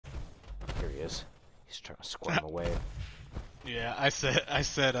is. He's trying to squirm away. Yeah, I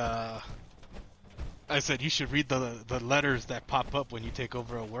said you should read the letters that pop up when you take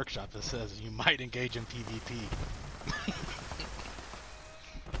over a workshop that says you might engage in PvP.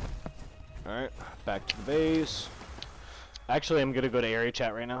 Alright, back to the base. Actually, I'm gonna go to area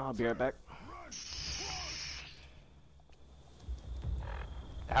chat right now. I'll be right back.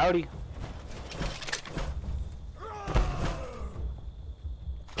 Howdy.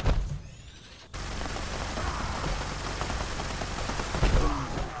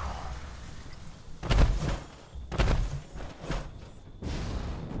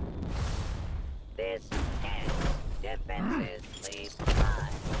 This ends. Defenses leave none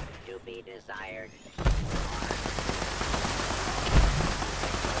to be desired.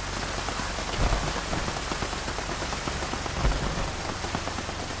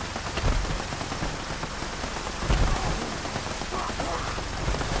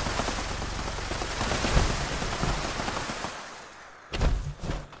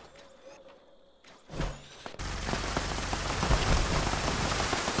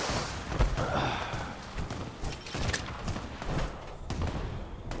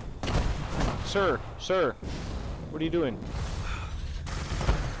 Sir, what are you doing?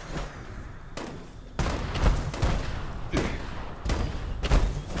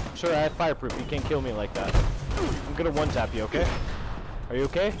 Sir, I have fireproof. You can't kill me like that. I'm gonna one-tap you, okay? Are you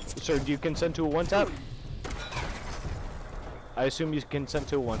okay? Sir, do you consent to a one-tap? I assume you consent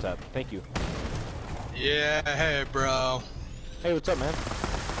to a one-tap. Thank you. Yeah, hey, bro. Hey, what's up, man?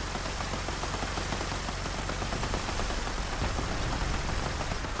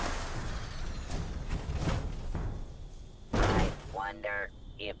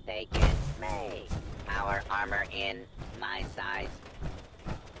 If they can make our armor in my size.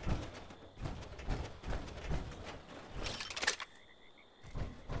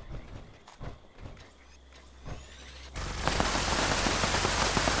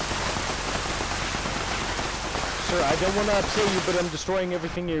 Sir, I don't want to upset you, but I'm destroying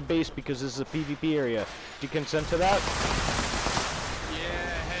everything in your base because this is a PvP area. Do you consent to that? Yeah,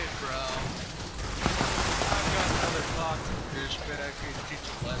 hey, bro. I've got another toxic douchebag who teach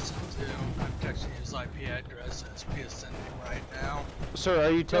a lesson too. I'm texting his IP address as PSN right now. Sir,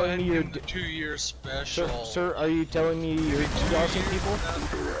 are you telling me you're 2-year special? Sir, are you telling me you're DDoSing people?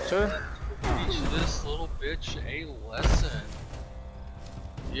 Sir? Teach this little bitch a lesson.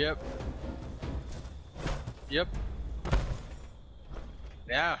 Yep. Yep.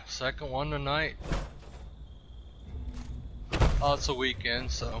 Yeah, second one tonight. Oh, it's a weekend,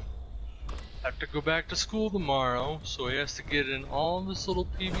 so have to go back to school tomorrow, so he has to get in all this little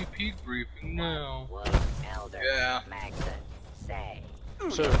PvP briefing now. Yeah.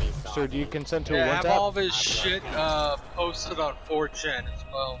 Sir, do you consent to a yeah, one-tap? have all of his shit posted on 4chan as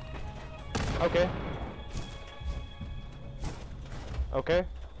well. Okay. Okay.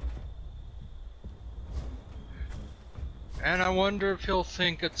 And I wonder if he'll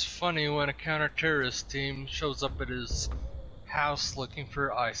think it's funny when a counter-terrorist team shows up at his house looking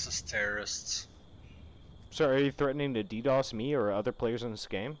for ISIS terrorists. Sir, are you threatening to DDoS me or other players in this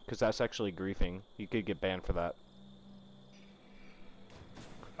game? Because that's actually griefing. You could get banned for that.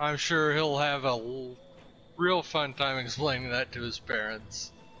 I'm sure he'll have a real fun time explaining that to his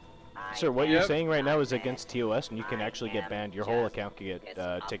parents. Sir, what you're saying right now is against TOS, and you can actually get banned. Your whole account can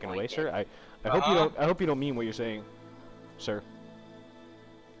get taken away, sir. I hope you don't. I hope you don't mean what you're saying, sir.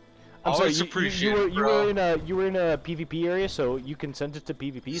 I'm Always sorry. appreciate You were in a PvP area, so you consented to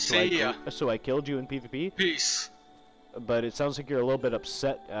PvP. So I killed you in PvP. Peace. But it sounds like you're a little bit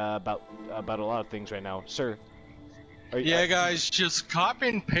upset about a lot of things right now, sir. Yeah, guys, just copy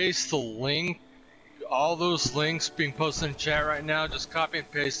and paste the link. All those links being posted in chat right now, just copy and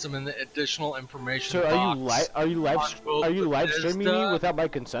paste them in the additional information box. Sir, are you live streaming me without my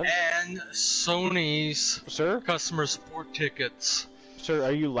consent? And Sony's customer support tickets. Sir,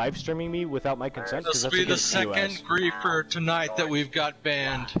 are you live streaming me without my consent? This will be the second griefer tonight that we've got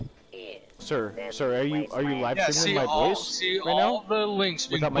banned. Sir, are you live streaming my voice see right all now? the links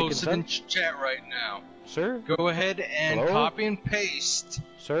being posted in chat right now. Sir? Go ahead and copy and paste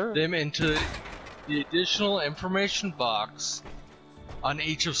them into the additional information box on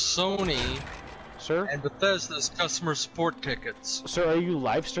each of Sony and Bethesda's customer support tickets. Sir, are you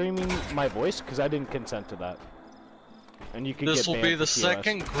live streaming my voice? Because I didn't consent to that. And you can This get will banned be the for TOS.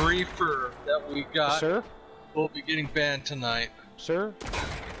 second griefer that we got. Sir? Will be getting banned tonight. Sir,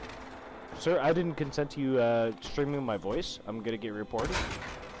 I didn't consent to you streaming my voice. I'm gonna get reported.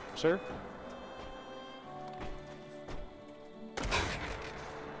 Sir?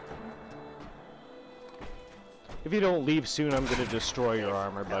 If If you don't leave soon, I'm gonna destroy your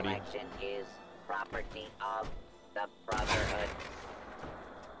armor, buddy. Collection is property of the Brotherhood.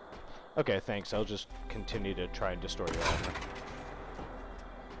 Okay, thanks. I'll just continue to try and destroy your armor.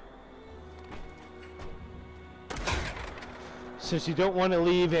 Since you don't want to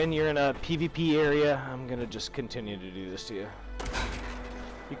leave and you're in a PvP area, I'm gonna just continue to do this to you.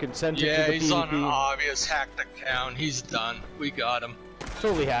 You can send it to the PvP. Yeah, he's on an obvious hacked account. He's done. We got him.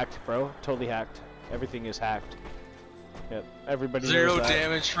 Totally hacked, bro. Totally hacked. Everything is hacked. Yep, everybody knows Zero that.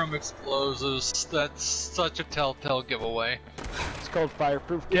 damage from explosives. That's such a telltale giveaway. It's called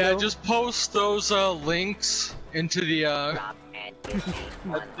fireproof. Yeah, just post those links into the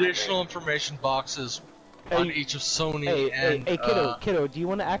additional information boxes on each of Sony and hey, kiddo, do you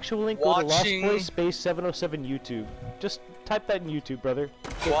want an actual link? Go to Lostboy Space 707 YouTube. Just type that in YouTube, brother.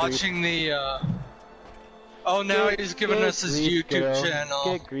 Watching the oh, now he's giving us his YouTube channel.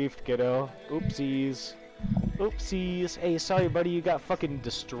 Get griefed, kiddo. Oopsies. Oopsies. Hey, sorry, buddy, you got fucking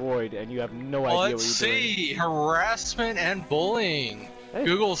destroyed, and you have no idea what you're doing. Let's see. Harassment and bullying. Hey.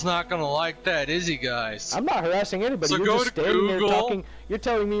 Google's not gonna like that, is he, guys? I'm not harassing anybody. So you're go just to standing Google. There talking. You're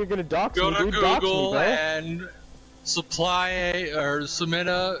telling me you're gonna dox me. Go to Google Google me, and submit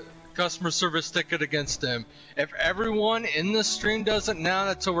a customer service ticket against him. If everyone in the stream does it now,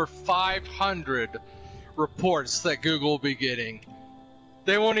 that's over 500 reports that Google will be getting.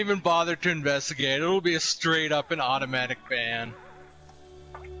 They won't even bother to investigate. It'll be a straight up and automatic ban.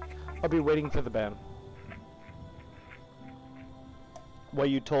 I'll be waiting for the ban. What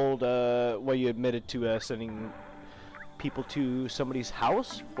you told, what you admitted to sending people to somebody's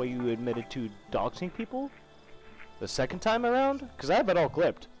house? What you admitted to doxing people? The second time around? Because I have it all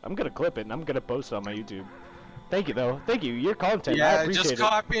clipped. I'm gonna clip it and I'm gonna post it on my YouTube. Thank you though. Thank you. Your content. I appreciate just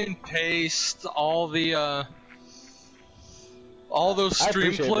copy and paste all the all those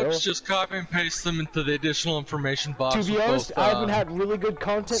stream clips. Just copy and paste them into the additional information box. To be honest, I haven't had really good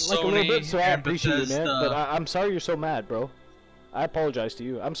content like a little bit, so I appreciate it, man. But I'm sorry you're so mad, bro. I apologize to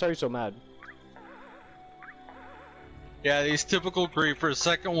you. I'm sorry you're so mad. Yeah, these typical griefers.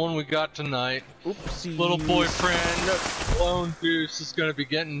 Second one we got tonight. Oopsies. Little boyfriend, Lone Deuce is gonna be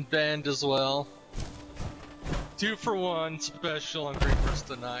getting banned as well. 2-for-1 special on griefers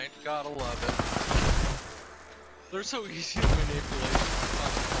tonight. Gotta love it. They're so easy to manipulate.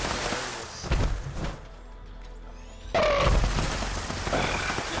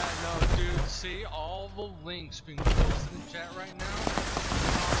 Yeah, no, dude. See all the links being posted in chat right now?